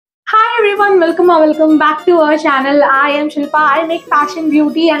everyone, welcome or welcome back to our channel. I am Shilpa. I make fashion,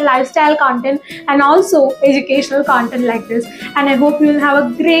 beauty and lifestyle content and also educational content like this, and I hope you will have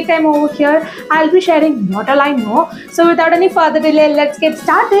a great time over here. I'll be sharing what all I know. So without any further delay, let's get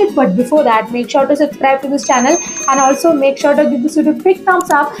started. But before that, make sure to subscribe to this channel and also make sure to give this video a big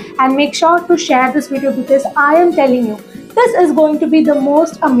thumbs up and make sure to share this video, because I am telling you, this is going to be the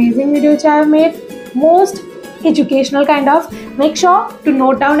most amazing video which I have made, most educational kind of. Make sure to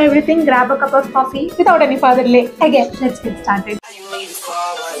note down everything, grab a cup of coffee. Without any further delay, again, let's get started.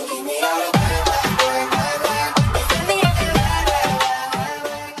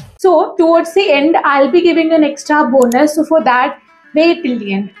 So towards the end, I'll be giving an extra bonus. So for that, wait till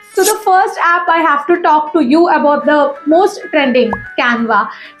the end. So the first app I have to talk to you about, the most trending, Canva.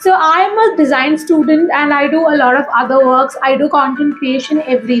 So I am a design student and I do a lot of other works. I do content creation,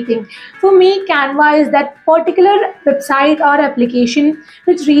 everything. For me, Canva is that particular website or application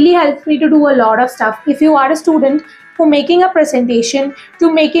which really helps me to do a lot of stuff. If you are a student, for making a presentation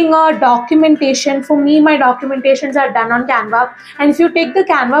to making a documentation, for me, my documentations are done on Canva. And if you take the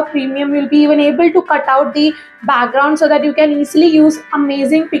Canva Premium, you'll be even able to cut out the background so that you can easily use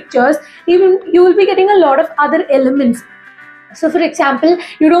amazing pictures. Even you will be getting a lot of other elements. So for example,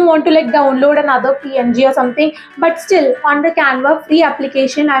 you don't want to download another PNG or something, but still on the Canva free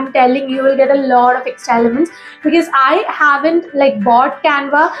application, I'm telling you, will get a lot of extra elements, because I haven't bought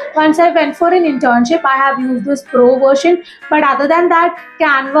Canva. Once I went for an internship, I have used this pro version, but other than that,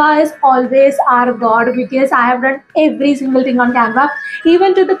 Canva is always our god, because I have done every single thing on Canva,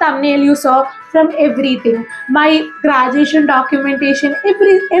 even to the thumbnail you saw, from everything, my graduation documentation,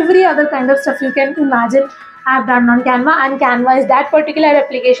 every other kind of stuff you can imagine, I've done on Canva. And Canva is that particular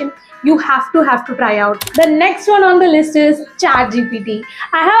application you have to try out. The next one on the list is ChatGPT.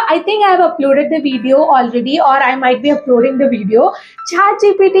 I think I have uploaded the video already, or I might be uploading the video.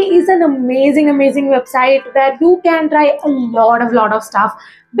 ChatGPT is an amazing website where you can try a lot of stuff,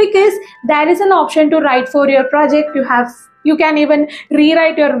 because there is an option to write for your project. You can even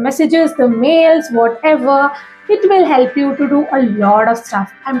rewrite your messages, the mails, whatever. It will help you to do a lot of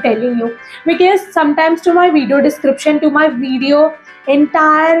stuff, I'm telling you, because sometimes to my video description, to my video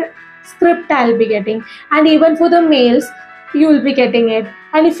entire script I'll be getting, and even for the mails you will be getting it.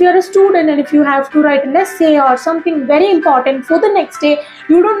 And if you're a student and if you have to write an essay or something very important for the next day,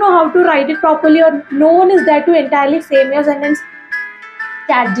 you don't know how to write it properly, or no one is there to entirely frame your sentence,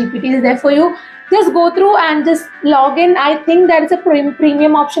 ChatGPT is there for you. Just go through and just log in. I think there is a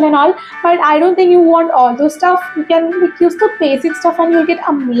premium option and all, but I don't think you want all those stuff. You can use the basic stuff and you'll get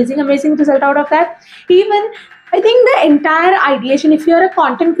amazing result out of that. Even I think the entire ideation, if you're a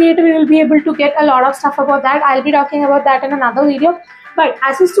content creator, you will be able to get a lot of stuff about that. I'll be talking about that in another video. But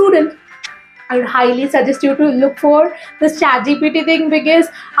as a student, I would highly suggest you to look for this ChatGPT thing, because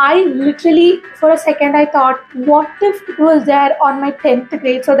I literally, for a second, I thought, what if it was there on my 10th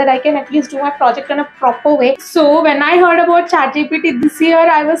grade, so that I can at least do my project in a proper way. So when I heard about ChatGPT this year,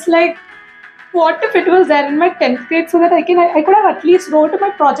 I was like, what if it was there in my 10th grade, so that I could have at least wrote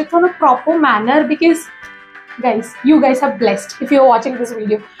my project on a proper manner, because guys, you guys are blessed if you're watching this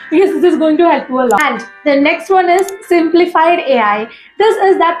video, because this is going to help you a lot. And the next one is Simplified AI. This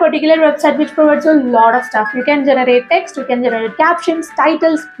is that particular website which provides a lot of stuff. You can generate text, you can generate captions,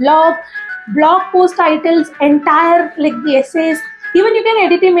 titles, blog post titles, entire the essays. Even you can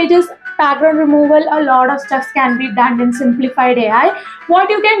edit images, background removal, a lot of stuff can be done in Simplified AI. What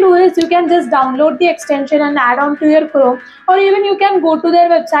you can do is you can just download the extension and add on to your Chrome, or even you can go to their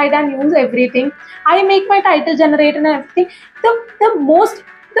website and use everything. I make my title generator and everything.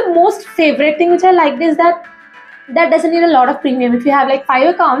 The most favorite thing which I liked is that doesn't need a lot of premium. If you have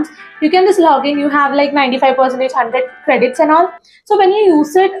 5 accounts, you can just log in. You have 95%, 100 credits and all. So when you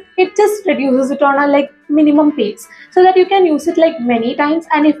use it, it just reduces it on a minimum pace, so that you can use it many times.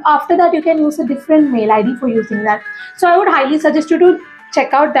 And if after that you can use a different mail ID for using that. So I would highly suggest you to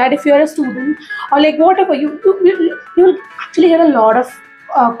check out that if you're a student, or whatever, you'll actually get a lot of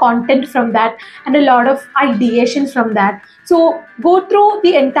content from that and a lot of ideations from that. So go through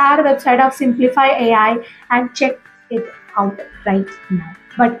the entire website of Simplify AI and check it out right now,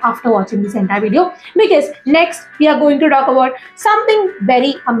 but after watching this entire video, because next we are going to talk about something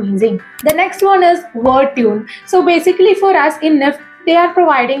very amazing. The next one is WordTune. So basically for us in NIF, they are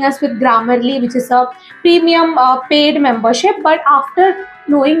providing us with Grammarly, which is a premium paid membership. But after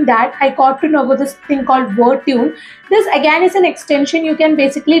knowing that, I got to know about this thing called WordTune. This again is an extension. You can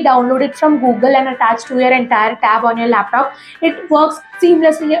basically download it from Google and attach to your entire tab on your laptop. It works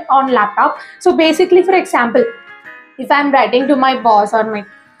seamlessly on laptop. So basically, for example, if I'm writing to my boss or my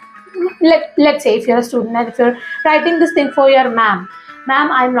let's say if you're a student and if you're writing this thing for your ma'am,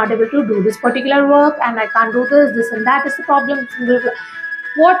 ma'am, I'm not able to do this particular work and I can't do this and that is the problem.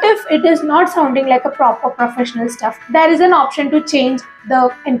 What if it is not sounding like a proper professional stuff? There is an option to change the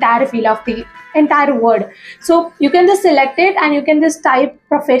entire feel of the entire word. So you can just select it and you can just type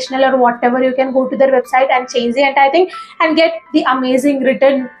professional or whatever. You can go to their website and change the entire thing and get the amazing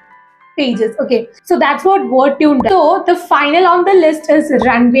written pages. Okay, so that's what WordTune does. So the final on the list is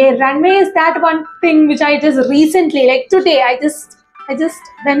runway. Runway is that one thing which I just recently, like today, I just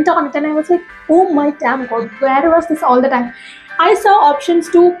went on it and I was like, oh my damn god, where was this all the time? I saw options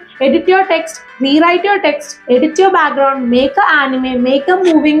to edit your text, rewrite your text, edit your background, make an anime, make a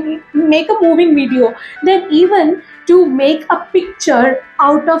moving video, then even to make a picture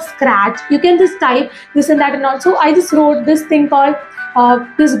out of scratch. You can just type this and that, and also I just wrote this thing called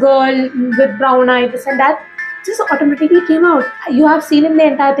this girl with brown eye, this and that. Just automatically came out. You have seen in the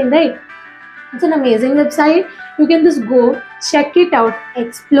entire thing, right? It's an amazing website. You can just go, check it out,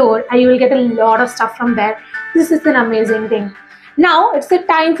 explore, and you will get a lot of stuff from there. This is an amazing thing. Now it's the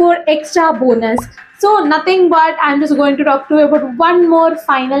time for extra bonus. So nothing but I'm just going to talk to you about one more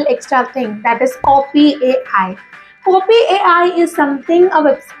final extra thing, that is Copy AI. Copy AI is something,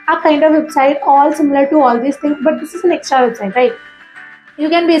 a kind of website all similar to all these things, but this is an extra website, right? You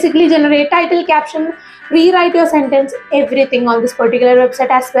can basically generate title, caption, rewrite your sentence, everything on this particular website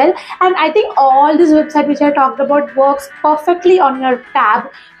as well. And I think all this website which I talked about works perfectly on your tab,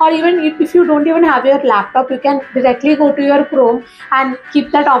 or even if you don't even have your laptop, you can directly go to your Chrome and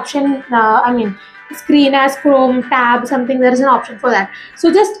keep that option, screen as Chrome tab something. There is an option for that,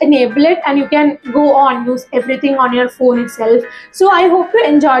 so just enable it and you can go on use everything on your phone itself. So I hope you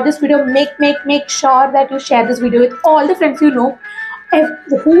enjoyed this video. Make sure that you share this video with all the friends you know,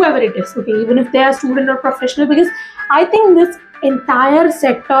 whoever it is, okay, even if they are student or professional, because I think this entire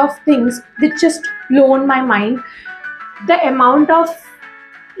set of things that just blown my mind. The amount of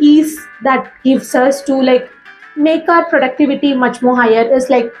ease that gives us to like make our productivity much more higher is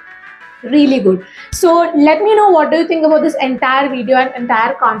like really good. So let me know what do you think about this entire video and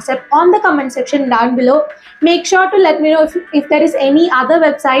entire concept on the comment section down below. Make sure to let me know if there is any other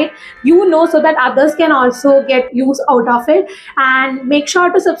website you know, so that others can also get use out of it. And make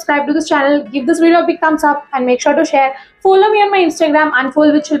sure to subscribe to this channel, give this video a big thumbs up, and make sure to share. Follow me on my Instagram,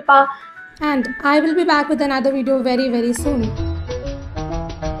 unfold with Shilpa, and I will be back with another video very soon.